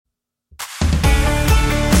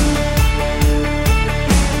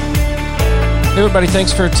everybody.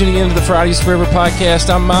 Thanks for tuning in to the Fridays Forever podcast.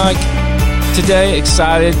 I'm Mike. Today,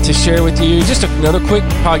 excited to share with you just another quick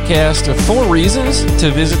podcast of 4 reasons to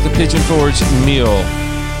visit the Pigeon Forge Mill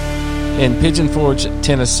in Pigeon Forge,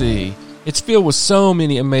 Tennessee. It's filled with so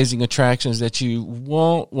many amazing attractions that you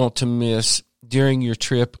won't want to miss during your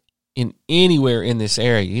trip in anywhere in this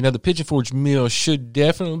area. You know, the Pigeon Forge Mill should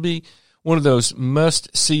definitely be one of those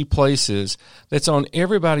must-see places that's on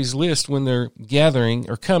everybody's list when they're gathering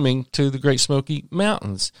or coming to the Great Smoky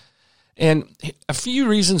Mountains. And a few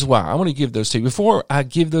reasons why. I want to give those to you. Before I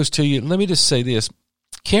give those to you, let me just say this.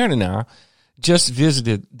 Karen and I just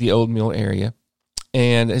visited the Old Mill area,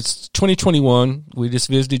 and it's 2021. We just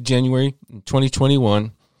visited January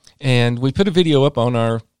 2021, and we put a video up on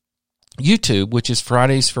our YouTube, which is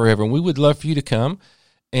Fridays Forever, and we would love for you to come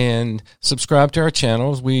and subscribe to our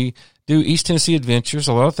channels. We do East Tennessee Adventures,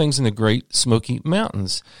 a lot of things in the Great Smoky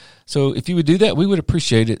Mountains. So if you would do that, we would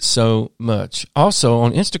appreciate it so much. Also,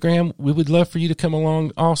 on Instagram, we would love for you to come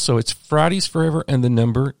along also. It's Fridays Forever and the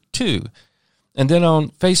number 2. And then on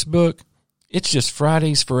Facebook, it's just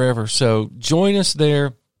Fridays Forever. So join us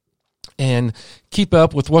there and keep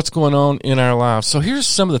up with what's going on in our lives. So here's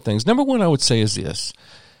some of the things. Number 1, I would say, is this.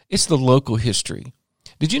 It's the local history.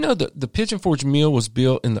 Did you know that the Pigeon Forge Mill was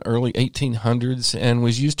built in the early 1800s and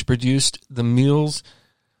was used to produce the meals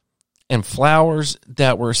and flours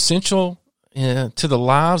that were essential to the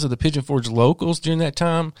lives of the Pigeon Forge locals during that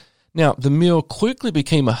time? Now, the mill quickly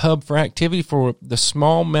became a hub for activity for the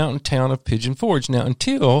small mountain town of Pigeon Forge. Now,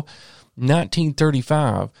 until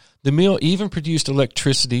 1935, the mill even produced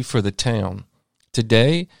electricity for the town.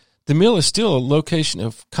 Today, the mill is still a location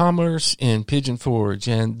of commerce in Pigeon Forge,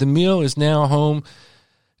 and the mill is now home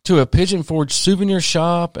to a Pigeon Forge souvenir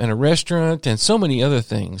shop and a restaurant and so many other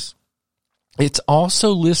things. It's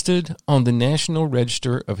also listed on the National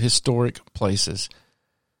Register of Historic Places.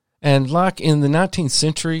 And like in the 19th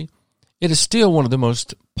century, it is still one of the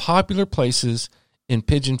most popular places in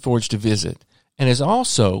Pigeon Forge to visit, and is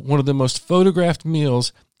also one of the most photographed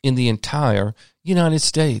mills in the entire United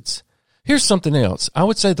States. Here's something else. I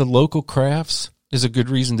would say the local crafts is a good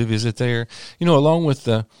reason to visit there. You know, along with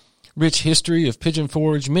the rich history of Pigeon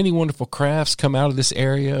Forge, many wonderful crafts come out of this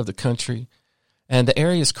area of the country. And the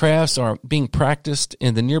area's crafts are being practiced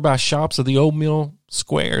in the nearby shops of the Old Mill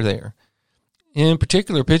Square there. In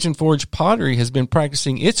particular, Pigeon Forge pottery has been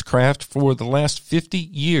practicing its craft for the last 50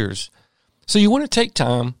 years. So you want to take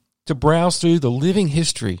time to browse through the living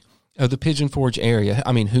history of the Pigeon Forge area.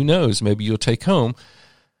 I mean, who knows? Maybe you'll take home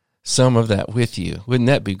some of that with you. Wouldn't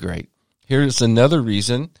that be great? Here's another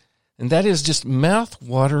reason, and that is just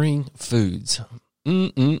mouth-watering foods.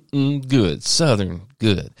 Good. Southern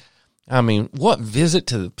good. I mean, what visit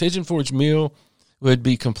to the Pigeon Forge Mill would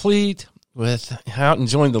be complete without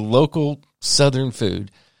enjoying the local Southern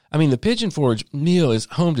food? I mean, the Pigeon Forge Mill is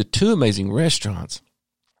home to 2 amazing restaurants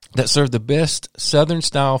that serve the best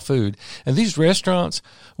Southern-style food. And these restaurants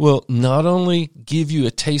will not only give you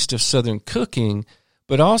a taste of Southern cooking,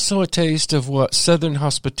 but also a taste of what Southern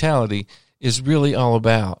hospitality is really all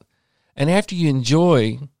about. And after you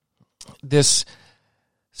enjoy this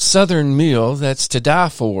Southern meal that's to die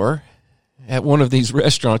for at one of these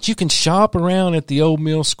restaurants, you can shop around at the Old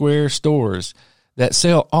Mill Square stores that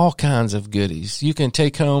sell all kinds of goodies. You can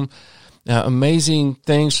take home amazing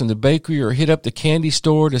things from the bakery or hit up the candy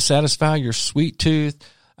store to satisfy your sweet tooth.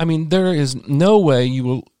 I mean, there is no way you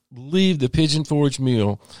will leave the Pigeon Forge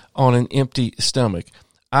Mill on an empty stomach.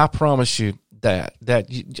 I promise you that.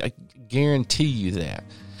 I guarantee you that.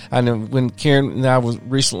 I know when Karen and I was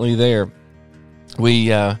recently there, we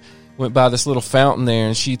went by this little fountain there,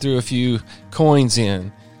 and she threw a few coins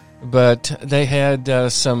in. But they had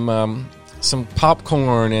some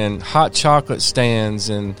popcorn and hot chocolate stands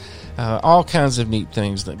and all kinds of neat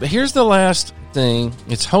things. But here's the last thing.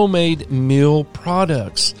 It's homemade meal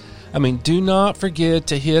products. I mean, do not forget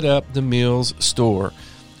to hit up the Mills store.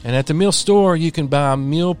 And at the Mill store, you can buy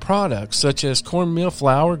meal products such as cornmeal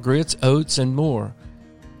flour, grits, oats, and more.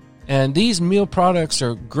 And these meal products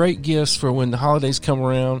are great gifts for when the holidays come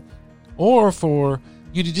around, or for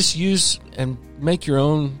you to just use and make your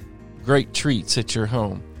own great treats at your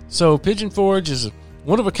home. So Pigeon Forge is a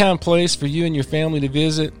one-of-a-kind place for you and your family to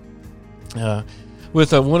visit.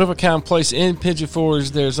 With a one-of-a-kind place in Pigeon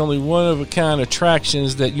Forge, there's only one-of-a-kind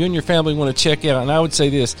attractions that you and your family want to check out. And I would say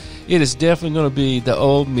this, it is definitely going to be the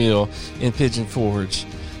Old Mill in Pigeon Forge.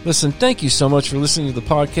 Listen, thank you so much for listening to the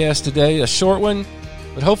podcast today. A short one,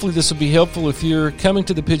 but hopefully this will be helpful if you're coming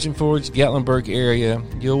to the Pigeon Forge, Gatlinburg area.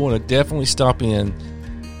 You'll want to definitely stop in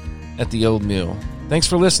at the Old Mill. Thanks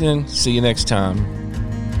for listening. See you next time.